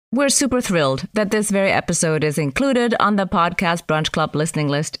We're super thrilled that this very episode is included on the Podcast Brunch Club listening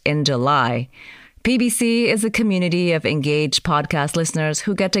list in July. PBC is a community of engaged podcast listeners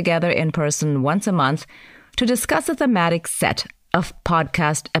who get together in person once a month to discuss a thematic set of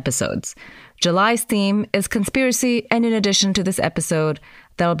podcast episodes. July's theme is conspiracy, and in addition to this episode,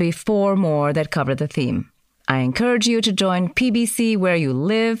 there'll be 4 more that cover the theme. I encourage you to join PBC where you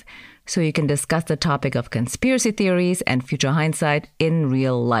live so you can discuss the topic of conspiracy theories and future hindsight in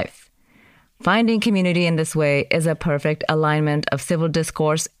real life. Finding community in this way is a perfect alignment of civil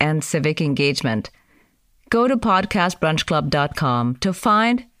discourse and civic engagement. Go to podcastbrunchclub.com to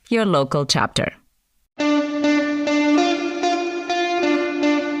find your local chapter.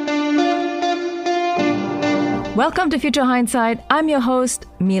 Welcome to Future Hindsight. I'm your host,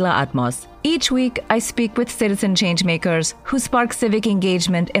 Mila Atmos. Each week, I speak with citizen changemakers who spark civic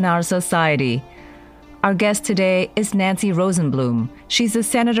engagement in our society. Our guest today is Nancy Rosenblum. She's the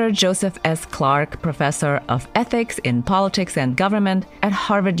Senator Joseph S. Clark Professor of Ethics in Politics and Government at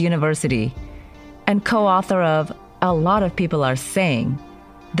Harvard University, and co-author of A Lot of People Are Saying,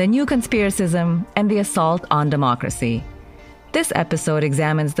 The New Conspiracism and the Assault on Democracy. This episode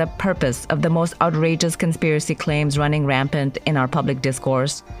examines the purpose of the most outrageous conspiracy claims running rampant in our public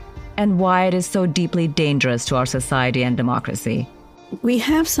discourse and why it is so deeply dangerous to our society and democracy. We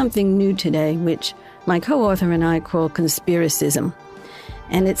have something new today, which my co-author and I call conspiracism,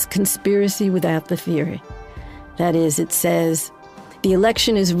 and it's conspiracy without the theory. That is, it says, the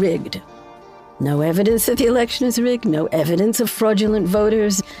election is rigged. No evidence that the election is rigged, no evidence of fraudulent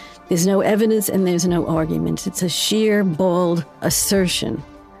voters. There's no evidence and there's no argument. It's a sheer, bald assertion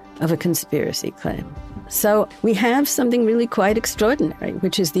of a conspiracy claim. So we have something really quite extraordinary,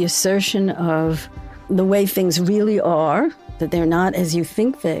 which is the assertion of the way things really are, that they're not as you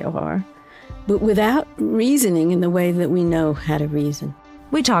think they are, but without reasoning in the way that we know how to reason.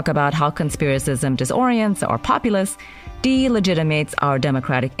 We talk about how conspiracism disorients our populace, delegitimates our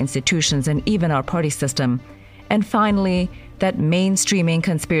democratic institutions and even our party system, and finally, that mainstreaming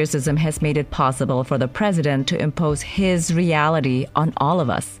conspiracism has made it possible for the president to impose his reality on all of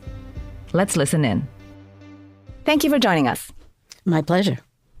us. Let's listen in. Thank you for joining us. My pleasure.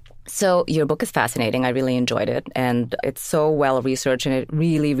 So your book is fascinating. I really enjoyed it. And it's so well researched, and it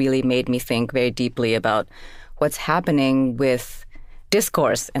really, really made me think very deeply about what's happening with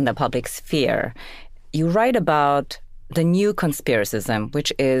discourse in the public sphere. You write about the new conspiracism,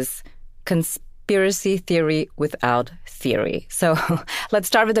 which is conspiracy theory without theory. So let's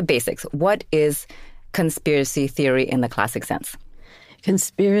start with the basics. What is conspiracy theory in the classic sense?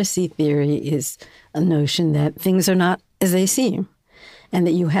 Conspiracy theory is a notion that things are not as they seem, and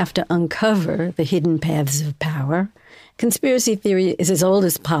that you have to uncover the hidden paths of power. Conspiracy theory is as old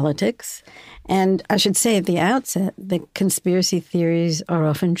as politics, and I should say at the outset that conspiracy theories are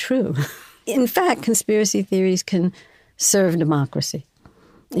often true. In fact, conspiracy theories can serve democracy.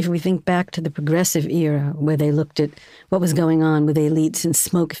 If we think back to the progressive era, where they looked at what was going on with elites in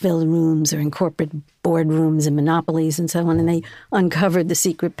smoke-filled rooms or in corporate boardrooms and monopolies and so on, and they uncovered the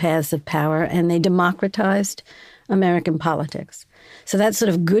secret paths of power and they democratized American politics. So that's sort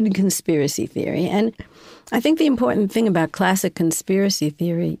of good conspiracy theory. And I think the important thing about classic conspiracy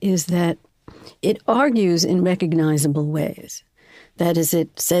theory is that it argues in recognizable ways. That is,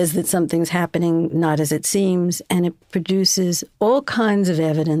 it says that something's happening not as it seems, and it produces all kinds of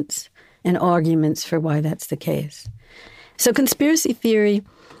evidence and arguments for why that's the case. So conspiracy theory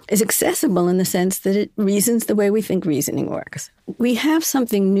is accessible in the sense that it reasons the way we think reasoning works. We have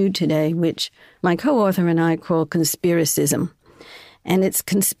something new today, which my co-author and I call conspiracism, and it's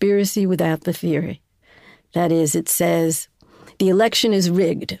conspiracy without the theory. That is, it says the election is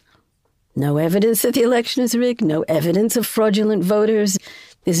rigged. No evidence that the election is rigged, no evidence of fraudulent voters.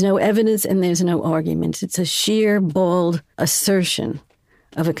 There's no evidence and there's no argument. It's a sheer, bald assertion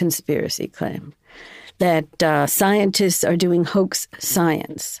of a conspiracy claim. That scientists are doing hoax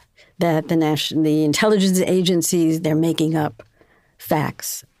science, that the intelligence agencies, they're making up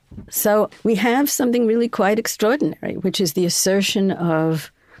facts. So we have something really quite extraordinary, which is the assertion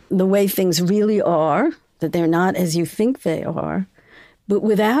of the way things really are, that they're not as you think they are, but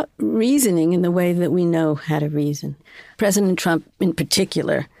without reasoning in the way that we know how to reason. President Trump, in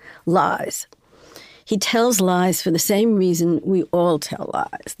particular, lies. He tells lies for the same reason we all tell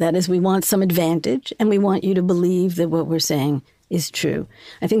lies. That is, we want some advantage, and we want you to believe that what we're saying is true.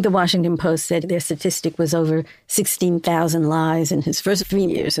 I think the Washington Post said their statistic was over 16,000 lies in his first 3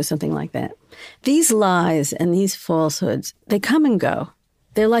 years or something like that. These lies and these falsehoods, they come and go.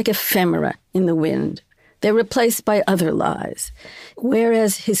 They're like ephemera in the wind. They're replaced by other lies,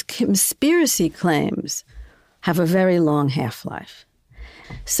 whereas his conspiracy claims have a very long half-life.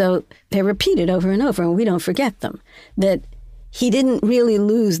 So they're repeated over and over, and we don't forget them, that he didn't really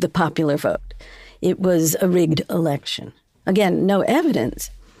lose the popular vote. It was a rigged election. Again, no evidence,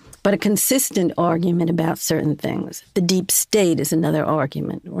 but a consistent argument about certain things. The deep state is another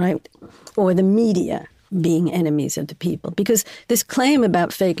argument, right? Or the media being enemies of the people. Because this claim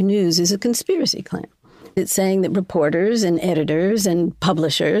about fake news is a conspiracy claim. It's saying that reporters and editors and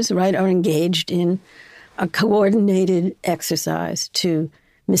publishers, right, are engaged in a coordinated exercise to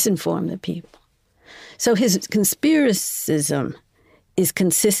misinform the people. So his conspiracism is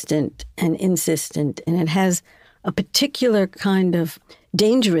consistent and insistent, and it has a particular kind of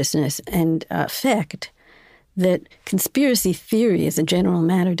dangerousness and effect that conspiracy theory as a general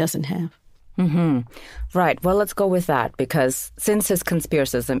matter doesn't have. Mm-hmm. Right. Well, let's go with that, because since his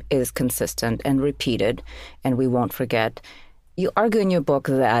conspiracism is consistent and repeated, and we won't forget, you argue in your book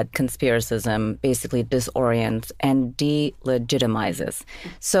that conspiracism basically disorients and delegitimizes.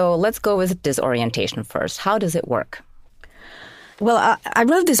 So let's go with disorientation first. How does it work? Well, I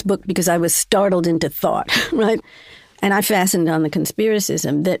wrote this book because I was startled into thought, right? And I fastened on the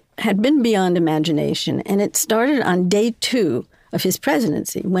conspiracism that had been beyond imagination. And it started on day 2 of his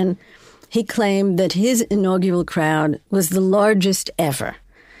presidency, when he claimed that his inaugural crowd was the largest ever.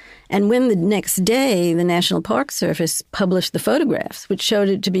 And when the next day the National Park Service published the photographs, which showed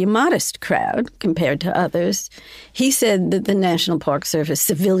it to be a modest crowd compared to others, he said that the National Park Service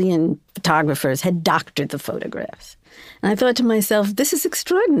civilian photographers had doctored the photographs. And I thought to myself, this is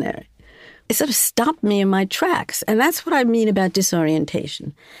extraordinary. It sort of stopped me in my tracks. And that's what I mean about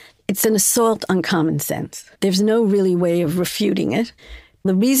disorientation. It's an assault on common sense. There's no really way of refuting it.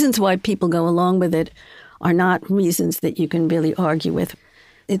 The reasons why people go along with it are not reasons that you can really argue with.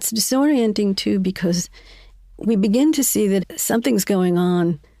 It's disorienting, too, because we begin to see that something's going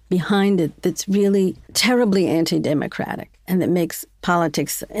on behind it that's really terribly anti-democratic and that makes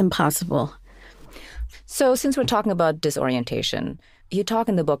politics impossible. So since we're talking about disorientation, you talk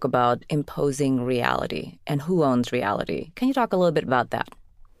in the book about imposing reality and who owns reality. Can you talk a little bit about that?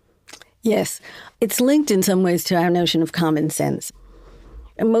 Yes. It's linked in some ways to our notion of common sense.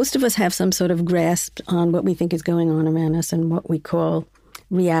 And most of us have some sort of grasp on what we think is going on around us and what we call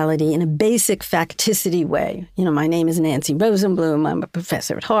reality in a basic facticity way. You know, my name is Nancy Rosenblum, I'm a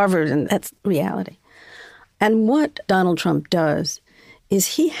professor at Harvard, and that's reality. And what Donald Trump does is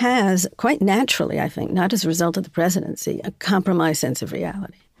he has, quite naturally, I think, not as a result of the presidency, a compromised sense of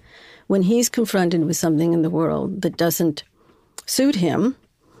reality. When he's confronted with something in the world that doesn't suit him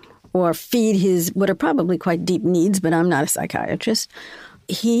or feed his, what are probably quite deep needs, but I'm not a psychiatrist,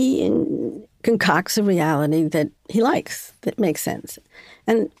 he concocts a reality that he likes, that makes sense.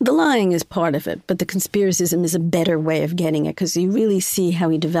 And the lying is part of it, but the conspiracism is a better way of getting it, because you really see how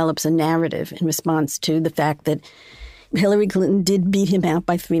he develops a narrative in response to the fact that Hillary Clinton did beat him out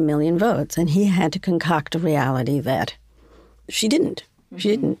by 3 million votes, and he had to concoct a reality that she didn't. She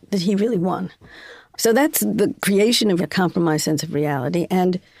didn't, that he really won. So that's the creation of a compromised sense of reality.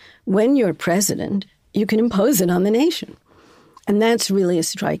 And when you're president, you can impose it on the nation. And that's really a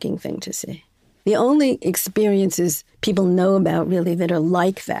striking thing to see. The only experiences people know about really that are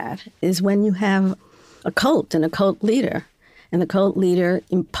like that is when you have a cult and a cult leader. And the cult leader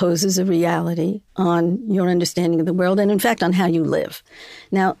imposes a reality on your understanding of the world and, in fact, on how you live.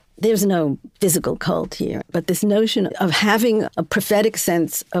 Now, there's no physical cult here, but this notion of having a prophetic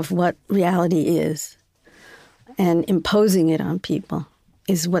sense of what reality is and imposing it on people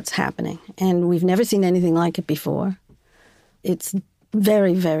is what's happening. And we've never seen anything like it before. It's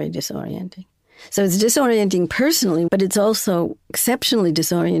very, very disorienting. So it's disorienting personally, but it's also exceptionally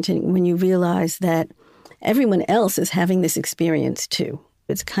disorienting when you realize that everyone else is having this experience too.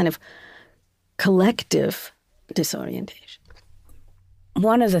 It's kind of collective disorientation.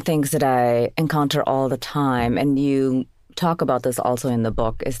 One of the things that I encounter all the time, and you talk about this also in the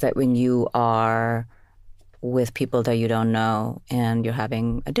book, is that when you are with people that you don't know and you're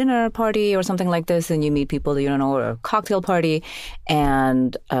having a dinner party or something like this and you meet people that you don't know, or a cocktail party,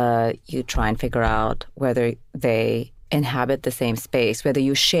 and you try and figure out whether they inhabit the same space, whether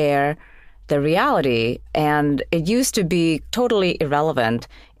you share the reality. And it used to be totally irrelevant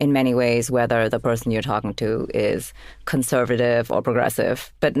in many ways whether the person you're talking to is conservative or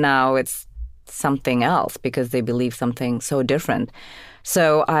progressive. But now it's something else because they believe something so different.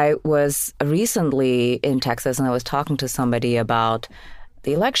 So I was recently in Texas and I was talking to somebody about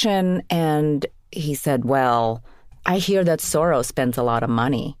the election, and he said, well, I hear that Soros spends a lot of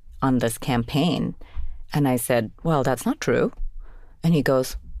money on this campaign. And I said, well, that's not true. And he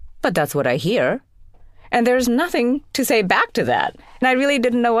goes, but that's what I hear. And there's nothing to say back to that. And I really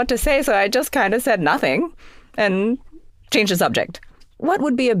didn't know what to say, so I just kind of said nothing and changed the subject. What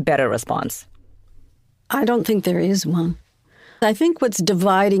would be a better response? I don't think there is one. I think what's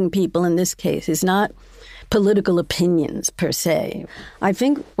dividing people in this case is not political opinions per se. I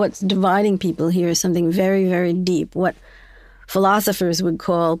think what's dividing people here is something very, very deep, what philosophers would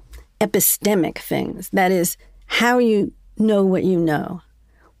call epistemic things. That is, how you know what you know.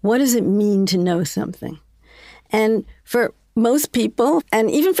 What does it mean to know something? And for most people,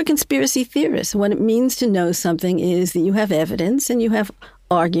 and even for conspiracy theorists, what it means to know something is that you have evidence and you have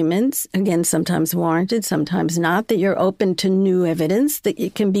arguments, again, sometimes warranted, sometimes not, that you're open to new evidence, that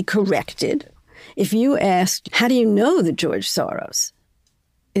it can be corrected. If you asked, how do you know that George Soros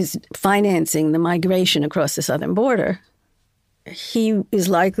is financing the migration across the southern border? He is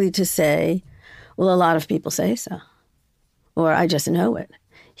likely to say, well, a lot of people say so, or I just know it.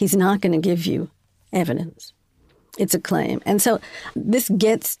 He's not going to give you evidence. It's a claim. And so this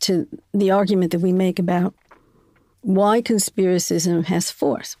gets to the argument that we make about why conspiracism has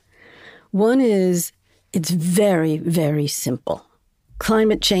force. One is it's very, very simple.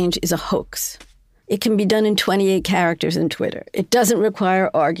 Climate change is a hoax. It can be done in 28 characters in Twitter. It doesn't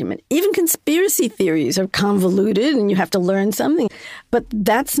require argument. Even conspiracy theories are convoluted and you have to learn something. But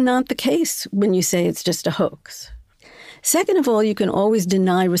that's not the case when you say it's just a hoax. Second of all, you can always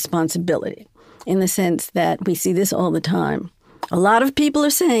deny responsibility in the sense that we see this all the time. A lot of people are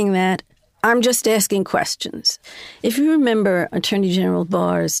saying that. I'm just asking questions. If you remember Attorney General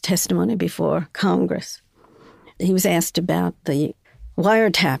Barr's testimony before Congress, he was asked about the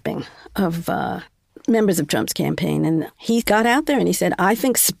wiretapping of members of Trump's campaign. And he got out there and he said, I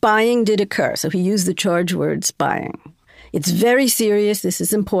think spying did occur. So he used the charge word spying. It's very serious. This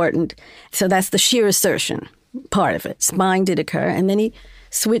is important. So that's the sheer assertion part of it. Spying did occur. And then he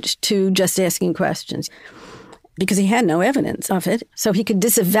switched to just asking questions because he had no evidence of it. So he could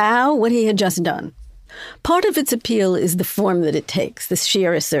disavow what he had just done. Part of its appeal is the form that it takes, the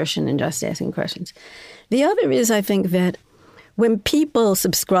sheer assertion and just asking questions. The other is, I think, that when people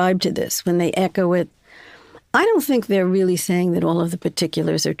subscribe to this, when they echo it, I don't think they're really saying that all of the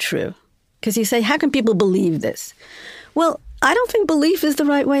particulars are true. Because you say, how can people believe this? Well, I don't think belief is the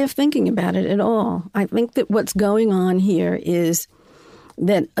right way of thinking about it at all. I think that what's going on here is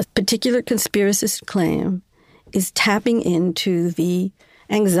that a particular conspiracist claim is tapping into the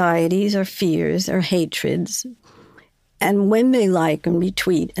anxieties or fears or hatreds. And when they like and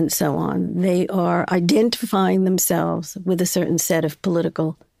retweet and so on, they are identifying themselves with a certain set of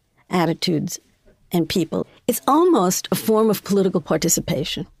political attitudes and people. It's almost a form of political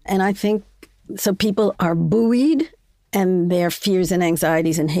participation. And I think so people are buoyed and their fears and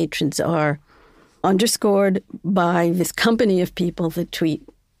anxieties and hatreds are underscored by this company of people that tweet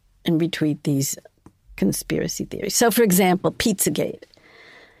and retweet these conspiracy theories. So, for example, Pizzagate.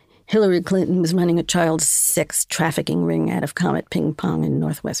 Hillary Clinton was running a child sex trafficking ring out of Comet Ping Pong in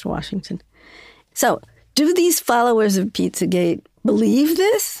Northwest Washington. So, do these followers of Pizzagate believe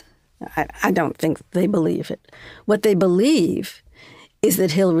this? I don't think they believe it. What they believe is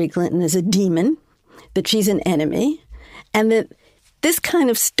that Hillary Clinton is a demon, that she's an enemy, and that this kind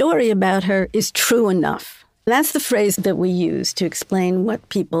of story about her is true enough. That's the phrase that we use to explain what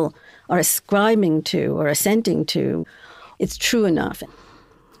people are ascribing to or assenting to. It's true enough.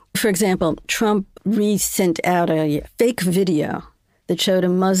 For example, Trump sent out a fake video that showed a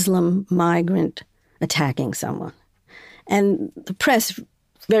Muslim migrant attacking someone. And the press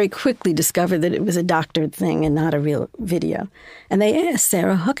very quickly discovered that it was a doctored thing and not a real video. And they asked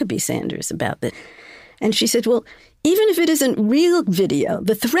Sarah Huckabee Sanders about this. And she said, well, even if it isn't real video,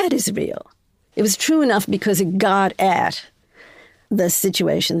 the threat is real. It was true enough because it got at the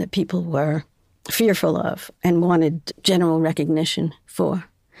situation that people were fearful of and wanted general recognition for.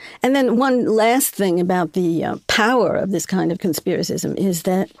 And then one last thing about the power of this kind of conspiracism is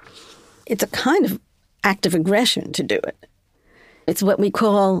that it's a kind of act of aggression to do it. It's what we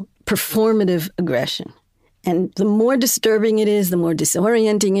call performative aggression. And the more disturbing it is, the more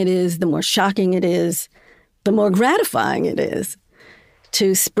disorienting it is, the more shocking it is, the more gratifying it is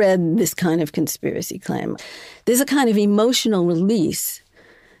to spread this kind of conspiracy claim. There's a kind of emotional release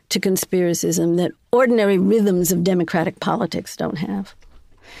to conspiracism that ordinary rhythms of democratic politics don't have.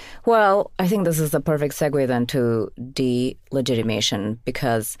 Well, I think this is the perfect segue then to delegitimation,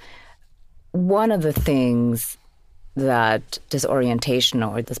 because one of the things that disorientation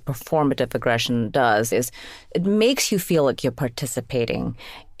or this performative aggression does is it makes you feel like you're participating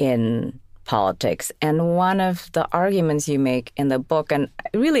in politics. And one of the arguments you make in the book, and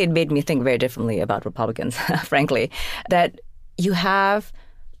really it made me think very differently about Republicans, frankly, that you have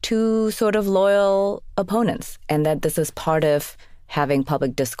two sort of loyal opponents and that this is part of having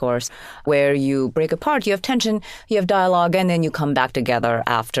public discourse where you break apart, you have tension, you have dialogue, and then you come back together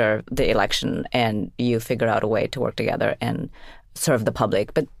after the election and you figure out a way to work together and serve the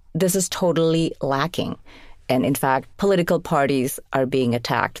public. But this is totally lacking. And in fact, political parties are being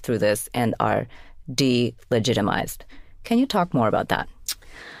attacked through this and are delegitimized. Can you talk more about that?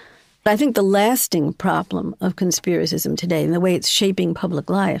 I think the lasting problem of conspiracism today and the way it's shaping public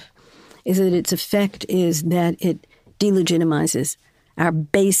life is that its effect is that it delegitimizes our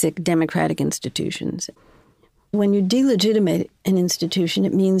basic democratic institutions. When you delegitimate an institution,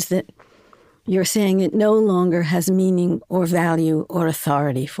 it means that you're saying it no longer has meaning or value or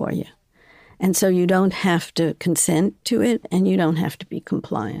authority for you. And so you don't have to consent to it and you don't have to be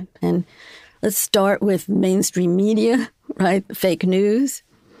compliant. And let's start with mainstream media, right? Fake news.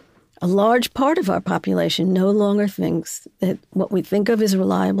 A large part of our population no longer thinks that what we think of as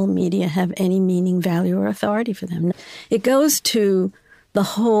reliable media have any meaning, value, or authority for them. It goes to the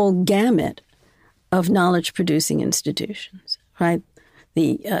whole gamut of knowledge-producing institutions, right?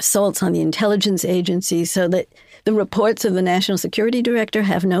 The assaults on the intelligence agencies so that the reports of the National Security Director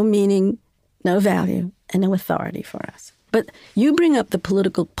have no meaning, no value, and no authority for us. But you bring up the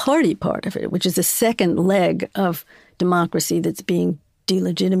political party part of it, which is the second leg of democracy that's being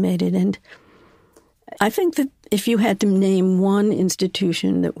delegitimated. And I think that if you had to name one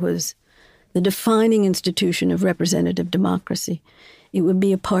institution that was the defining institution of representative democracy, it would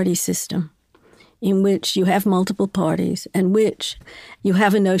be a party system in which you have multiple parties and which you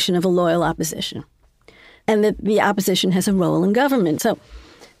have a notion of a loyal opposition and that the opposition has a role in government. So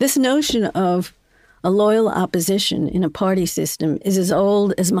this notion of a loyal opposition in a party system is as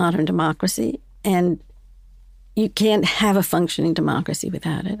old as modern democracy, and you can't have a functioning democracy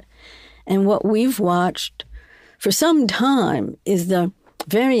without it. And what we've watched for some time is the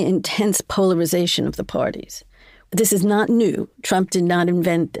very intense polarization of the parties. This is not new. Trump did not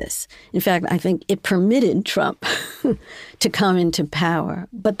invent this. In fact, I think it permitted Trump to come into power.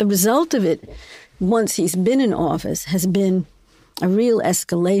 But the result of it, once he's been in office, has been a real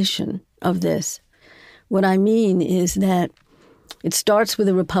escalation of this. What I mean is that it starts with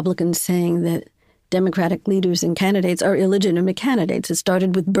the Republicans saying that Democratic leaders and candidates are illegitimate candidates. It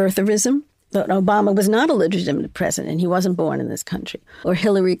started with birtherism, that Obama was not a legitimate president. He wasn't born in this country. Or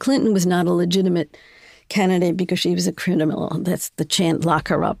Hillary Clinton was not a legitimate candidate because she was a criminal. That's the chant, lock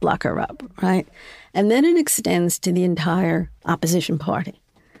her up, right? And then it extends to the entire opposition party.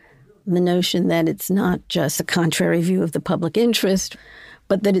 The notion that it's not just a contrary view of the public interest,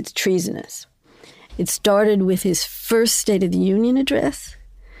 but that it's treasonous. It started with his first State of the Union address,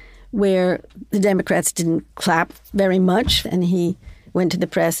 where the Democrats didn't clap very much, and he went to the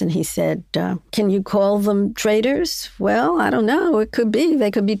press and he said, can you call them traitors? Well, I don't know. It could be.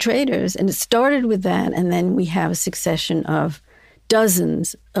 They could be traitors. And it started with that, and then we have a succession of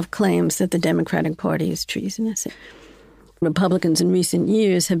dozens of claims that the Democratic Party is treasonous. Republicans in recent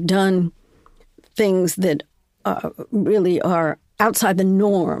years have done things that really are outside the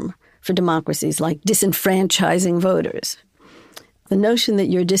norm for democracies, like disenfranchising voters. The notion that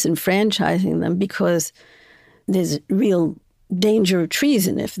you're disenfranchising them because there's real danger of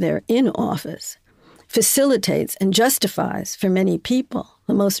treason if they're in office facilitates and justifies for many people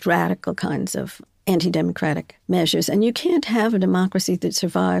the most radical kinds of anti-democratic measures. And you can't have a democracy that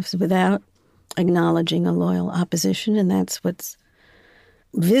survives without acknowledging a loyal opposition, and that's what's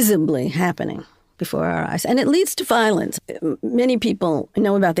visibly happening before our eyes. And it leads to violence. Many people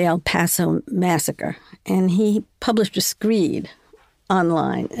know about the El Paso massacre, and he published a screed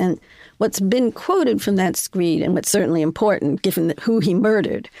online. And what's been quoted from that screed, and what's certainly important, given who he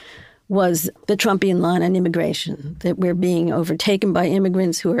murdered, was the Trumpian line on immigration, that we're being overtaken by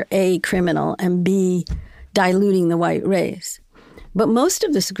immigrants who are A, criminal, and B, diluting the white race. But most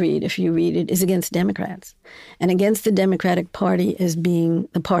of the screed, if you read it, is against Democrats and against the Democratic Party as being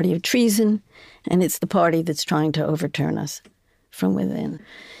the party of treason, and it's the party that's trying to overturn us from within.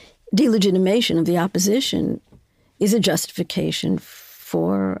 Delegitimation of the opposition is a justification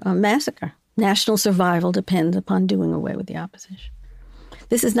for a massacre. National survival depends upon doing away with the opposition.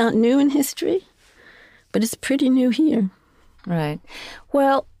 This is not new in history, but it's pretty new here. Right.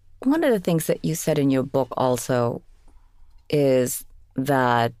 Well, one of the things that you said in your book also is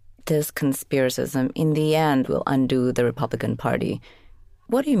that this conspiracism, in the end, will undo the Republican Party.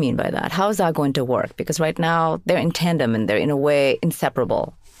 What do you mean by that? How is that going to work? Because right now, they're in tandem and they're, in a way,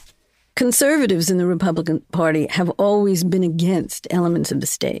 inseparable. Conservatives in the Republican Party have always been against elements of the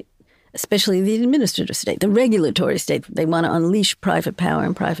state, especially the administrative state, the regulatory state. They want to unleash private power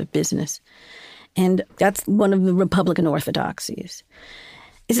and private business. And that's one of the Republican orthodoxies.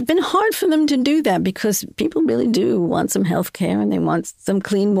 It's been hard for them to do that because people really do want some health care and they want some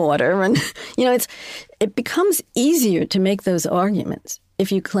clean water. And, it becomes easier to make those arguments if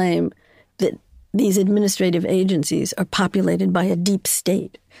you claim that these administrative agencies are populated by a deep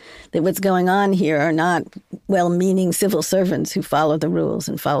state, that what's going on here are not well-meaning civil servants who follow the rules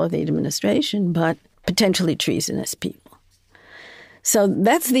and follow the administration, but potentially treasonous people. So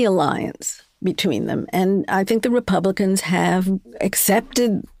that's the alliance between them. And I think the Republicans have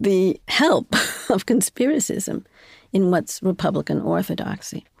accepted the help of conspiracism in what's Republican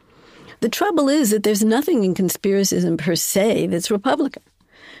orthodoxy. The trouble is that there's nothing in conspiracism per se that's Republican.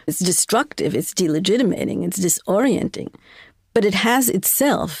 It's destructive, it's delegitimating, it's disorienting. But it has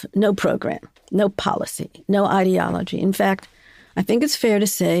itself no program, no policy, no ideology. In fact, I think it's fair to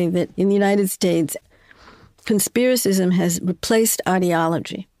say that in the United States, conspiracism has replaced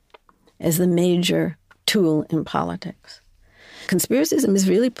ideology as the major tool in politics. Conspiracism is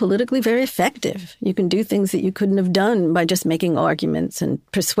really politically very effective. You can do things that you couldn't have done by just making arguments and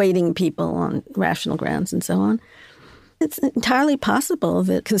persuading people on rational grounds and so on. It's entirely possible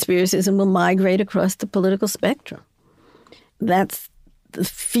that conspiracism will migrate across the political spectrum. That's the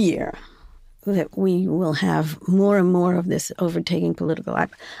fear, that we will have more and more of this overtaking political life.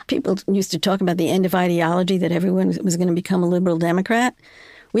 People used to talk about the end of ideology, that everyone was going to become a liberal Democrat.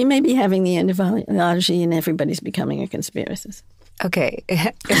 We may be having the end of ideology and everybody's becoming a conspiracist. Okay,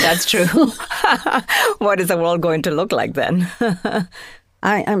 if that's true, what is the world going to look like then?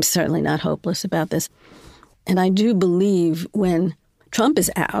 I'm certainly not hopeless about this. And I do believe when Trump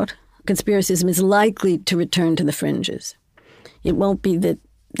is out, conspiracism is likely to return to the fringes. It won't be that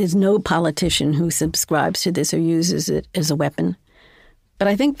there's no politician who subscribes to this or uses it as a weapon. But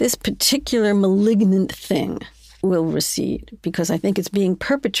I think this particular malignant thing will recede because I think it's being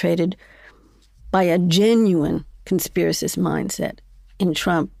perpetrated by a genuine conspiracist mindset in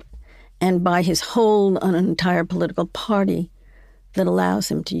Trump and by his hold on an entire political party that allows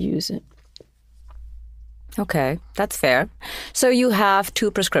him to use it. Okay, that's fair. So you have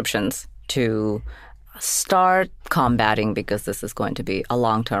two prescriptions to start combating, because this is going to be a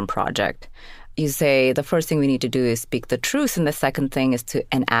long-term project. You say the first thing we need to do is speak the truth, and the second thing is to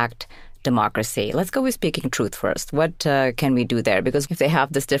enact democracy. Let's go with speaking truth first. What can we do there? Because if they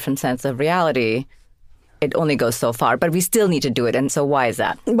have this different sense of reality, it only goes so far, but we still need to do it. And so why is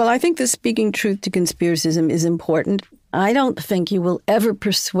that? Well, I think the speaking truth to conspiracism is important. I don't think you will ever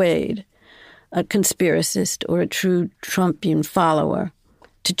persuade a conspiracist or a true Trumpian follower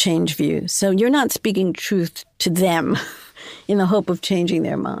to change views. So you're not speaking truth to them in the hope of changing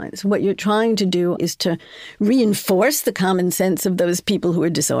their minds. What you're trying to do is to reinforce the common sense of those people who are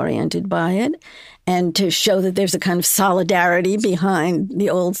disoriented by it and to show that there's a kind of solidarity behind the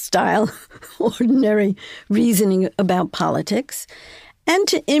old style, ordinary reasoning about politics, and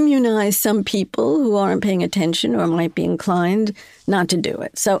to immunize some people who aren't paying attention or might be inclined not to do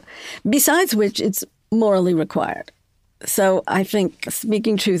it. So besides which, it's morally required. So I think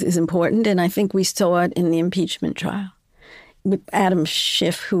speaking truth is important, and I think we saw it in the impeachment trial with Adam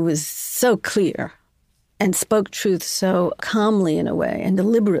Schiff, who was so clear and spoke truth so calmly in a way and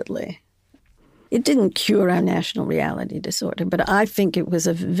deliberately. It didn't cure our national reality disorder, but I think it was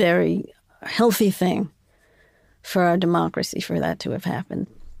a very healthy thing for our democracy for that to have happened.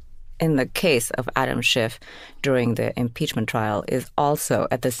 In the case of Adam Schiff during the impeachment trial is also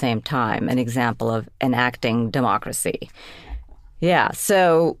at the same time an example of enacting democracy. Yeah,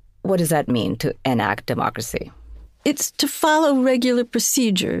 so what does that mean, to enact democracy? It's to follow regular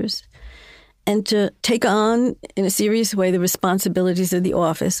procedures and to take on in a serious way the responsibilities of the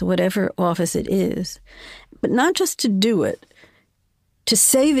office, whatever office it is, but not just to do it, to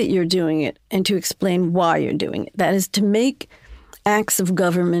say that you're doing it and to explain why you're doing it. That is to make acts of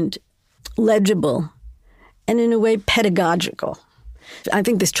government legible and in a way pedagogical. I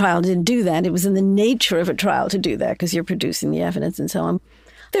think this trial didn't do that. It was in the nature of a trial to do that because you're producing the evidence and so on.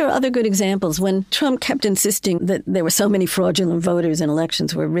 There are other good examples. When Trump kept insisting that there were so many fraudulent voters and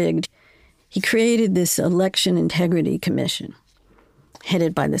elections were rigged, he created this Election Integrity Commission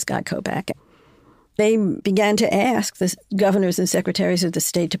headed by this guy Kobach. They began to ask the governors and secretaries of the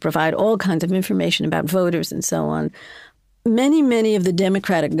state to provide all kinds of information about voters and so on. Many, many of the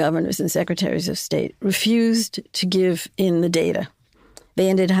Democratic governors and secretaries of state refused to give in the data. They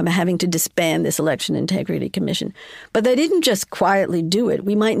ended up having to disband this Election Integrity Commission. But they didn't just quietly do it.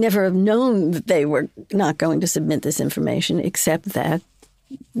 We might never have known that they were not going to submit this information, except that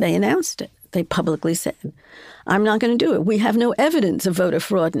they announced it. They publicly said, I'm not going to do it. We have no evidence of voter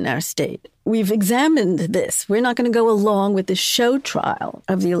fraud in our state. We've examined this. We're not going to go along with the show trial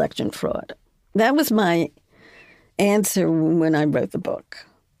of the election fraud. That was my answer when I wrote the book.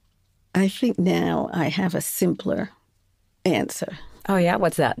 I think now I have a simpler answer. Oh, yeah?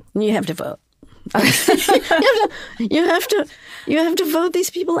 What's that? You have to vote. you have to vote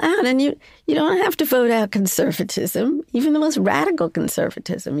these people out, and you don't have to vote out conservatism, even the most radical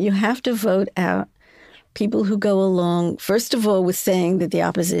conservatism. You have to vote out people who go along, first of all, with saying that the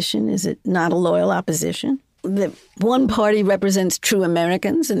opposition is not a loyal opposition, that one party represents true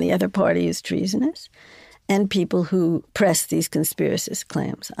Americans and the other party is treasonous, and people who press these conspiracist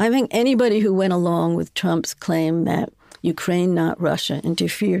claims. I think anybody who went along with Trump's claim that Ukraine, not Russia,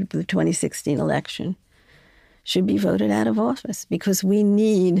 interfered with the 2016 election should be voted out of office, because we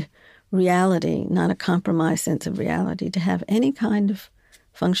need reality, not a compromised sense of reality, to have any kind of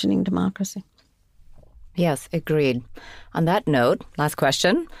functioning democracy. Yes, agreed. On that note, last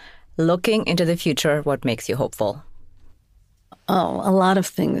question. Looking into the future, what makes you hopeful? Oh, a lot of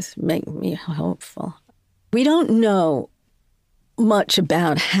things make me hopeful. We don't know much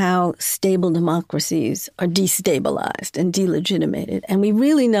about how stable democracies are destabilized and delegitimated. And we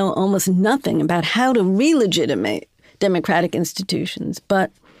really know almost nothing about how to relegitimate democratic institutions.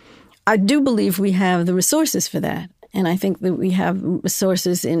 But I do believe we have the resources for that. And I think that we have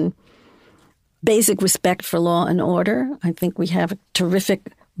resources in basic respect for law and order. I think we have a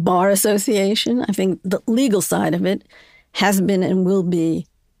terrific bar association. I think the legal side of it has been and will be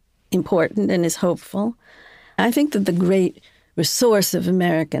important and is hopeful. I think that the great resource of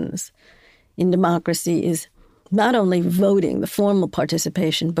Americans in democracy is not only voting, the formal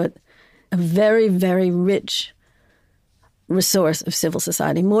participation, but a very, very rich resource of civil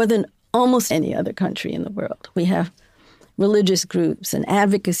society, more than almost any other country in the world. We have religious groups and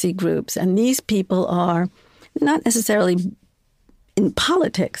advocacy groups, and these people are not necessarily in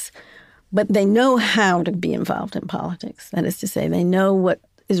politics, but they know how to be involved in politics. That is to say, they know what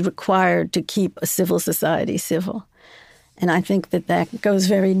is required to keep a civil society civil. And I think that that goes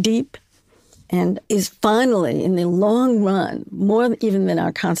very deep and is finally, in the long run, more even than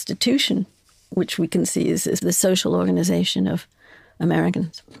our Constitution, which we can see is the social organization of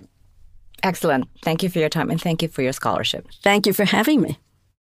Americans. Excellent. Thank you for your time, and thank you for your scholarship. Thank you for having me.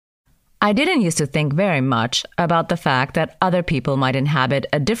 I didn't used to think very much about the fact that other people might inhabit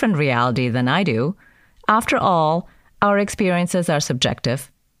a different reality than I do. After all, our experiences are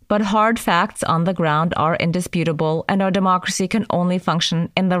subjective. But hard facts on the ground are indisputable, and our democracy can only function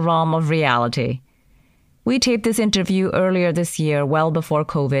in the realm of reality. We taped this interview earlier this year, well before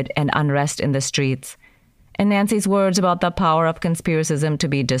COVID and unrest in the streets. And Nancy's words about the power of conspiracism to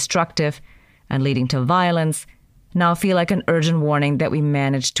be destructive and leading to violence now feel like an urgent warning that we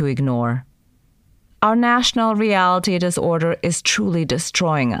managed to ignore. Our national reality disorder is truly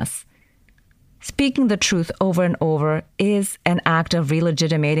destroying us. Speaking the truth over and over is an act of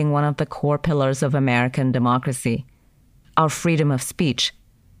relegitimating one of the core pillars of American democracy, our freedom of speech.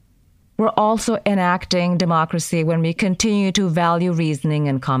 We're also enacting democracy when we continue to value reasoning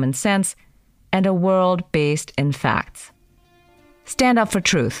and common sense and a world based in facts. Stand up for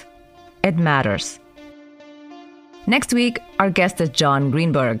truth. It matters. Next week, our guest is John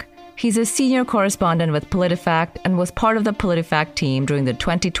Greenberg. He's a senior correspondent with PolitiFact and was part of the PolitiFact team during the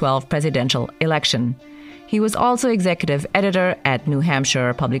 2012 presidential election. He was also executive editor at New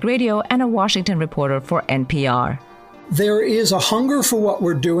Hampshire Public Radio and a Washington reporter for NPR. There is a hunger for what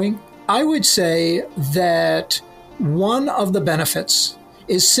we're doing. I would say that one of the benefits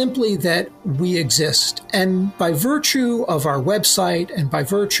is simply that we exist. And by virtue of our website and by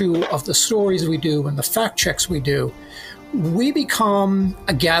virtue of the stories we do and the fact checks we do, we become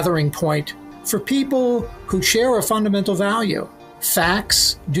a gathering point for people who share a fundamental value.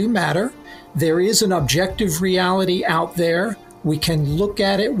 Facts do matter. There is an objective reality out there. We can look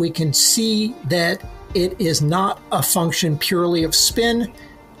at it. We can see that it is not a function purely of spin,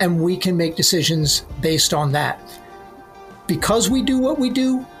 and we can make decisions based on that. Because we do what we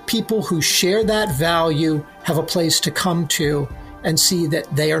do, people who share that value have a place to come to and see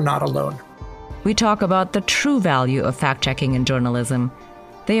that they are not alone. We talk about the true value of fact-checking in journalism,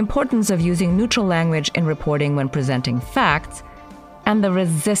 the importance of using neutral language in reporting when presenting facts, and the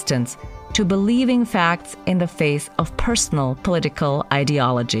resistance to believing facts in the face of personal political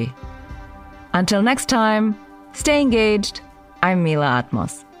ideology. Until next time, stay engaged. I'm Mila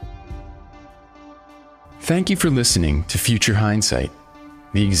Atmos. Thank you for listening to Future Hindsight.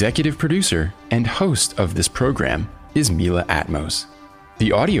 The executive producer and host of this program is Mila Atmos.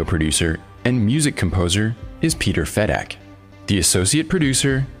 The audio producer and music composer is Peter Fedak. The associate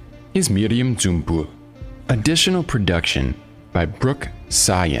producer is Miriam Zumbul. Additional production by Brooke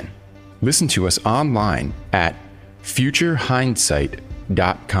Sayan. Listen to us online at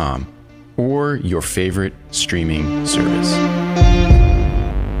futurehindsight.com or your favorite streaming service.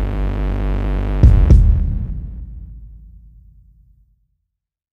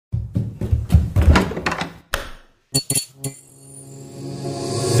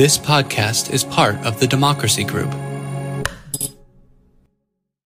 This podcast is part of the Democracy Group.